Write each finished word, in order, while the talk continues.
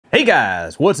Hey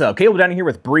guys, what's up? Caleb down here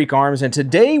with Breek Arms, and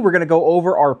today we're going to go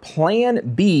over our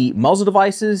Plan B muzzle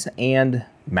devices and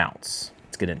mounts.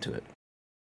 Let's get into it.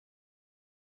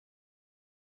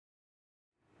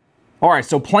 All right,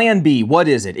 so Plan B, what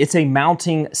is it? It's a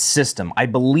mounting system. I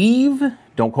believe,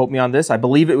 don't quote me on this, I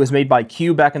believe it was made by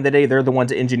Q back in the day. They're the ones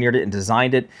that engineered it and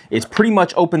designed it. It's pretty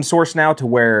much open source now to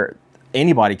where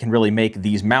anybody can really make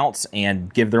these mounts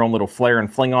and give their own little flair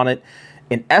and fling on it.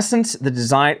 In essence, the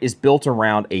design is built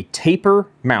around a taper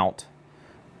mount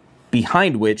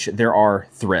behind which there are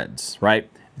threads, right?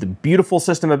 The beautiful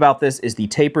system about this is the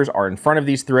tapers are in front of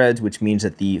these threads, which means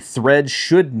that the threads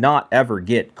should not ever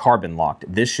get carbon locked.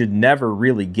 This should never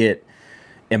really get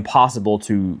impossible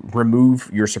to remove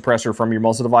your suppressor from your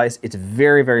muzzle device. It's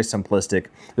very, very simplistic.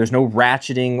 There's no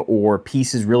ratcheting or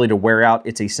pieces really to wear out.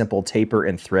 It's a simple taper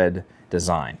and thread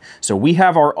design. So we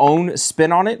have our own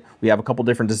spin on it. We have a couple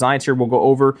different designs here we'll go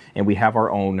over, and we have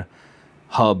our own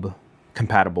hub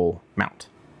compatible mount.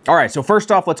 All right, so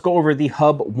first off, let's go over the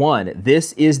Hub 1.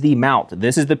 This is the mount.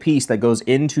 This is the piece that goes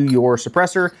into your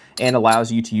suppressor and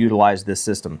allows you to utilize this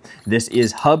system. This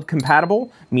is hub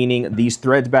compatible, meaning these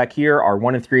threads back here are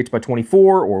 1 3/8 by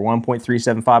 24 or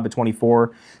 1.375 by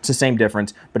 24. It's the same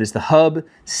difference, but it's the hub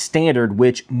standard,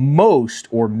 which most,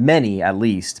 or many at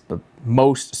least, but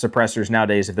most suppressors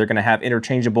nowadays, if they're going to have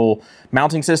interchangeable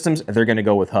mounting systems, they're going to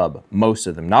go with hub. Most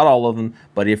of them, not all of them,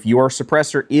 but if your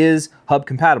suppressor is hub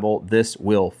compatible, this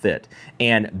will fit.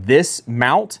 And this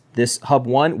mount, this Hub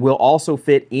 1, will also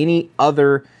fit any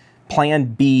other Plan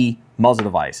B muzzle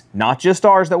device. Not just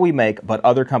ours that we make, but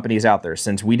other companies out there.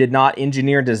 Since we did not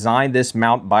engineer and design this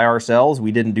mount by ourselves,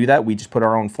 we didn't do that. We just put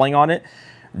our own fling on it.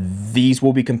 These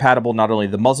will be compatible, not only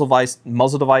the muzzle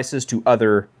devices to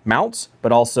other mounts,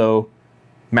 but also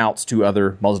mounts to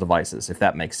other muzzle devices, if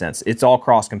that makes sense. It's all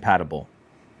cross-compatible.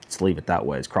 Let's leave it that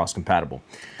way. It's cross-compatible.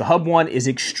 The Hub 1 is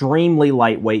extremely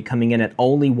lightweight, coming in at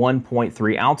only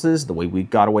 1.3 ounces. The way we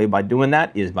got away by doing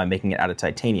that is by making it out of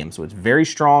titanium. So it's very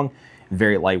strong,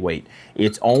 very lightweight.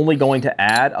 It's only going to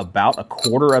add about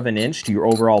 1/4 of an inch to your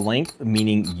overall length,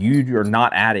 meaning you do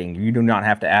not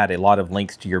have to add a lot of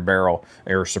length to your barrel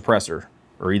or suppressor,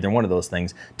 or either one of those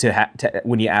things,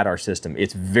 when you add our system.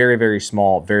 It's very, very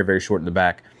small, very, very short in the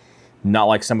back. Not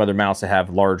like some other mounts that have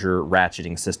larger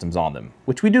ratcheting systems on them,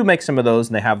 which we do make some of those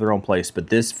and they have their own place, but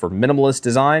this, for minimalist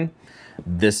design,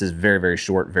 this is very, very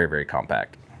short, very, very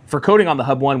compact. For coating on the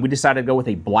Hub 1, we decided to go with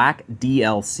a black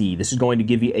DLC. This is going to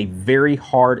give you a very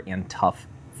hard and tough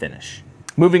finish.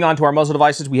 Moving on to our muzzle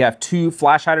devices, we have 2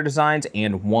 flash hider designs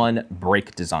and 1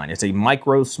 brake design. It's a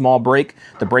micro small brake.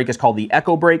 The brake is called the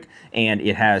Echo brake, and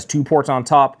it has 2 ports on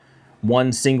top,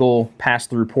 1 single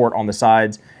pass-through port on the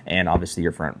sides, and obviously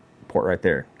your front port right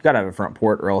there. You gotta have a front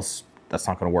port or else that's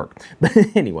not gonna work. But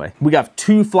anyway, we got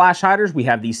 2 flash hiders. We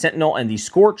have the Sentinel and the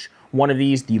Scorch. One of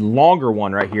these, the longer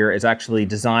one right here, is actually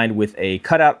designed with a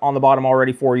cutout on the bottom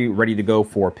already for you, ready to go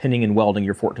for pinning and welding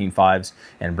your 14.5s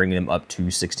and bringing them up to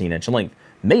 16-inch length.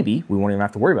 Maybe we won't even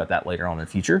have to worry about that later on in the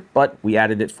future, but we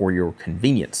added it for your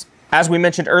convenience. As we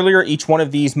mentioned earlier, each one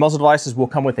of these muzzle devices will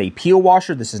come with a peel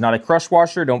washer. This is not a crush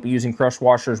washer. Don't be using crush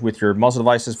washers with your muzzle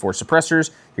devices for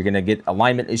suppressors. You're gonna get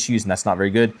alignment issues, and that's not very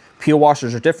good. Peel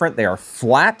washers are different. They are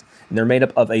flat, and they're made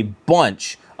up of a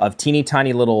bunch of teeny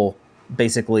tiny little,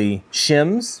 basically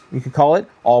shims, you could call it,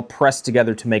 all pressed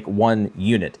together to make one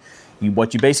unit.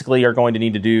 What you basically are going to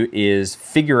need to do is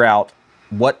figure out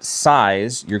what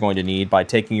size you're going to need by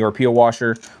taking your peel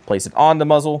washer, place it on the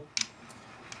muzzle,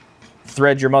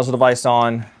 thread your muzzle device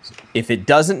on. If it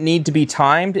doesn't need to be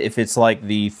timed, if it's like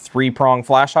the 3-prong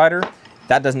flash hider,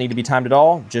 that doesn't need to be timed at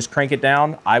all. Just crank it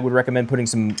down. I would recommend putting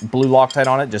some blue Loctite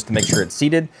on it just to make sure it's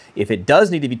seated. If it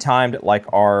does need to be timed, like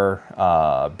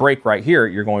our brake right here,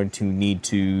 you're going to need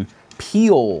to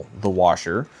peel the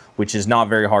washer, which is not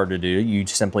very hard to do. You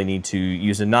simply need to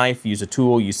use a knife, use a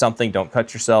tool, use something, don't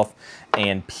cut yourself,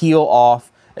 and peel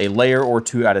off a layer or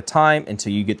 2 at a time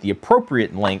until you get the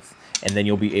appropriate length, and then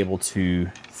you'll be able to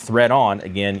thread on.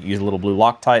 Again, use a little blue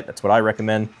Loctite, that's what I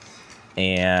recommend,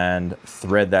 and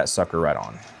thread that sucker right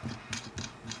on.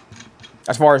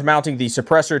 As far as mounting the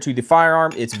suppressor to the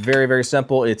firearm, it's very, very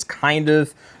simple. It's kind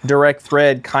of direct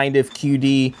thread, kind of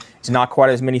QD. It's not quite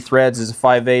as many threads as a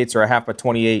 5/8 or a 1/2 by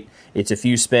 28. It's a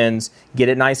few spins. Get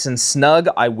it nice and snug.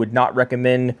 I would not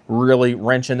recommend really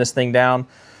wrenching this thing down.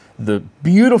 The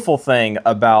beautiful thing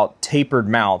about tapered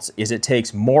mounts is it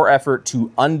takes more effort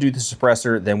to undo the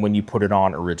suppressor than when you put it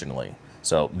on originally.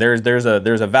 So there's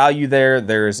a value there.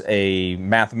 There's a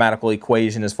mathematical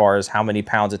equation as far as how many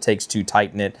pounds it takes to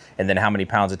tighten it and then how many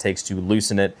pounds it takes to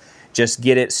loosen it. Just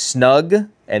get it snug,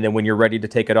 and then when you're ready to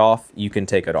take it off, you can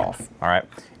take it off, all right?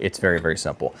 It's very, very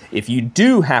simple. If you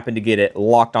do happen to get it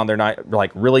locked on there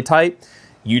like really tight,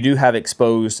 you do have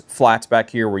exposed flats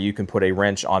back here where you can put a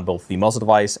wrench on both the muzzle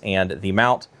device and the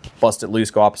mount, bust it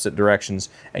loose, go opposite directions,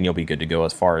 and you'll be good to go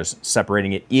as far as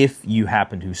separating it if you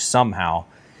happen to somehow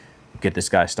get this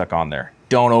guy stuck on there.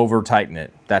 Don't over tighten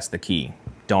it. That's the key.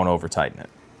 Don't over tighten it.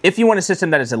 If you want a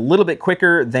system that is a little bit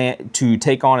quicker to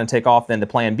take on and take off than the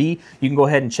Plan B, you can go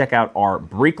ahead and check out our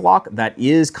Breek lock. That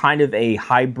is kind of a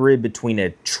hybrid between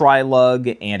a tri-lug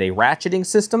and a ratcheting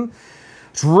system.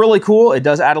 It's really cool. It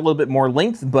does add a little bit more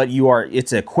length, but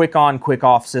it's a quick on, quick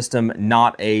off system,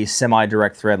 not a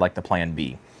semi-direct thread like the Plan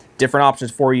B. Different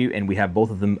options for you, and we have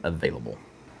both of them available.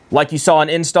 Like you saw in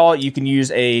install, you can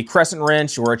use a crescent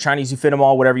wrench or a Chinese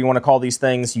you-fit-em-all, whatever you want to call these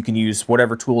things. You can use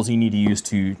whatever tools you need to use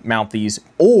to mount these.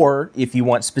 Or if you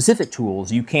want specific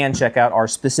tools, you can check out our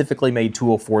specifically made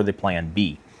tool for the Plan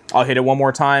B. I'll hit it one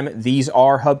more time. These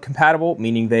are hub compatible,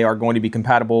 meaning they are going to be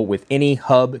compatible with any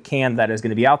hub can that is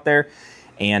going to be out there.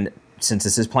 And since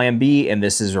this is Plan B and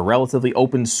this is a relatively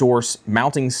open source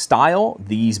mounting style,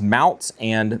 these mounts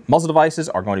and muzzle devices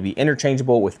are going to be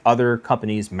interchangeable with other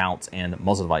companies' mounts and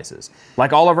muzzle devices.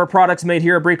 Like all of our products made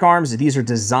here at Breek Arms, these are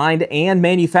designed and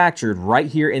manufactured right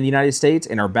here in the United States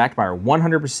and are backed by our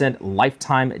 100%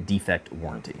 lifetime defect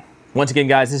warranty. Once again,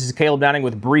 guys, this is Caleb Downing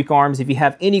with Breek Arms. If you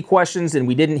have any questions and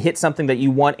we didn't hit something that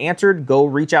you want answered, go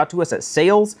reach out to us at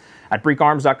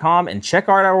sales@breekarms.com and check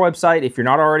out our website if you're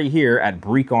not already here at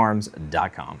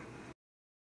breekarms.com.